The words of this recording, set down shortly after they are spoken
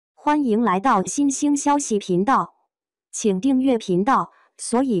欢迎来到新星消息频道，请订阅频道，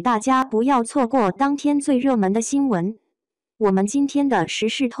所以大家不要错过当天最热门的新闻。我们今天的时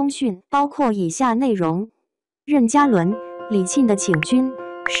事通讯包括以下内容：任嘉伦、李沁的请君，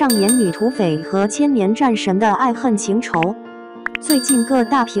上演女土匪和千年战神的爱恨情仇。最近各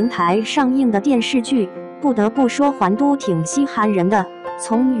大平台上映的电视剧，不得不说还都挺稀罕人的。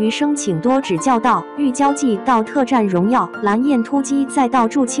从余生请多指教到玉娇记到特战荣耀、蓝焰突击，再到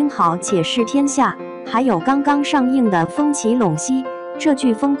祝清好且试天下，还有刚刚上映的风起陇西，这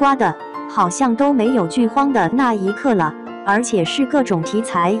剧风刮的好像都没有剧荒的那一刻了，而且是各种题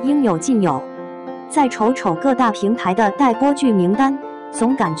材应有尽有。再瞅瞅各大平台的待播剧名单，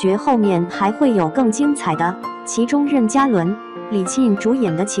总感觉后面还会有更精彩的。其中任嘉伦、李沁主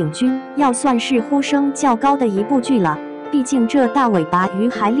演的《请君》要算是呼声较高的一部剧了。毕竟这大尾巴鱼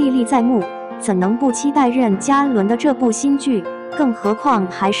还历历在目，怎能不期待任嘉伦的这部新剧？更何况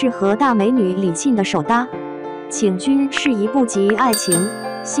还是和大美女李沁的首搭。《请君》是一部集爱情、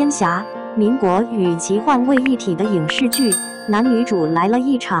仙侠、民国与奇幻为一体的影视剧，男女主来了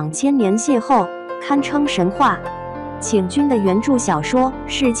一场千年邂逅，堪称神话。《请君》的原著小说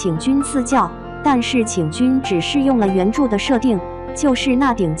是《请君赐教》，但是《请君》只是用了原著的设定，就是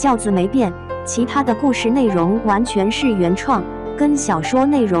那顶轿子没变。其他的故事内容完全是原创，跟小说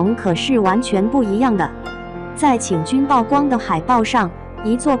内容可是完全不一样的。在请君曝光的海报上，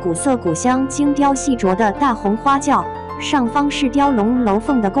一座古色古香、精雕细琢的大红花轿，上方是雕龙楼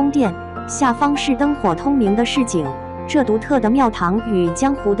凤的宫殿，下方是灯火通明的市井。这独特的庙堂与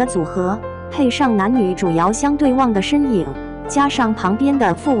江湖的组合，配上男女主遥相对望的身影，加上旁边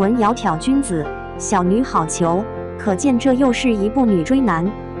的富文窈窕君子、小女好逑，可见这又是一部女追男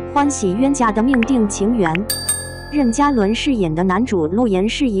欢喜冤家的命定情缘。任嘉伦饰演的男主陆岩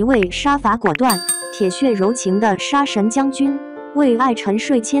是一位杀伐果断、铁血柔情的杀神将军，为爱沉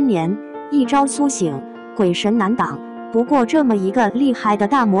睡千年，一朝苏醒，鬼神难挡。不过这么一个厉害的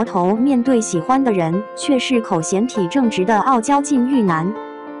大魔头，面对喜欢的人，却是口嫌体正直的傲娇禁欲男。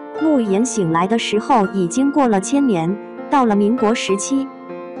陆岩醒来的时候已经过了千年，到了民国时期。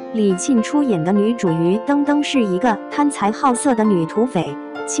李沁出演的女主于登登是一个贪财好色的女土匪，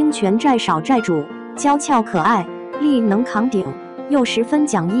清权债少债主，娇俏可爱，力能扛鼎，又十分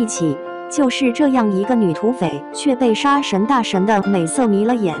讲义气。就是这样一个女土匪，却被杀神大神的美色迷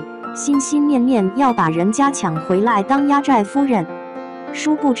了眼，心心念念要把人家抢回来当压寨夫人。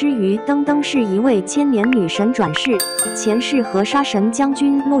殊不知于登登是一位千年女神转世，前世和杀神将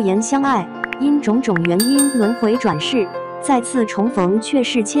军陆岩相爱，因种种原因轮回转世，再次重逢却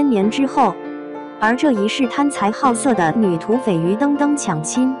是千年之后。而这一世贪财好色的女土匪于登登抢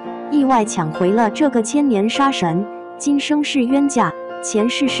亲，意外抢回了这个千年杀神，今生是冤家，前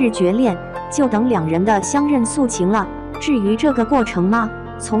世是绝恋，就等两人的相认诉情了。至于这个过程吗？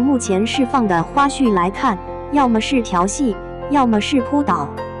从目前释放的花絮来看，要么是调戏，要么是扑倒，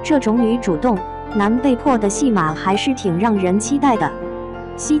这种女主动男被迫的戏码还是挺让人期待的。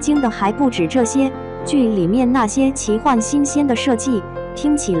吸睛的还不止这些，剧里面那些奇幻新鲜的设计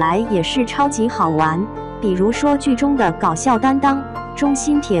听起来也是超级好玩。比如说剧中的搞笑担当钟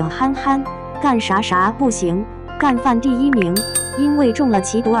心铁憨憨，干啥啥不行，干饭第一名，因为中了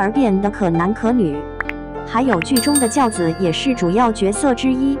奇毒而变得可男可女。还有剧中的轿子也是主要角色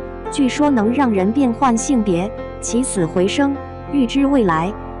之一，据说能让人变换性别，起死回生，预知未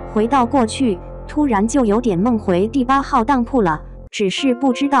来，回到过去，突然就有点梦回第8号当铺了。只是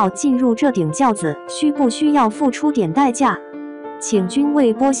不知道进入这顶轿子需不需要付出点代价。请君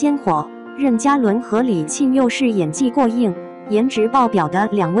未播先火，任嘉伦和李沁又是演技过硬、颜值爆表的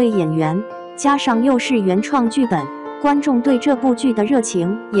两位演员，加上又是原创剧本，观众对这部剧的热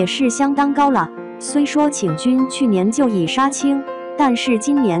情也是相当高了。虽说请君去年就已杀青，但是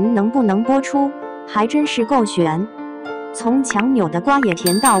今年能不能播出，还真是够悬。从强扭的瓜也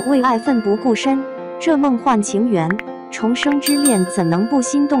甜到为爱奋不顾身，这梦幻情缘、重生之恋怎能不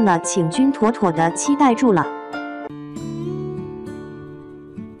心动呢？请君妥妥的期待住了。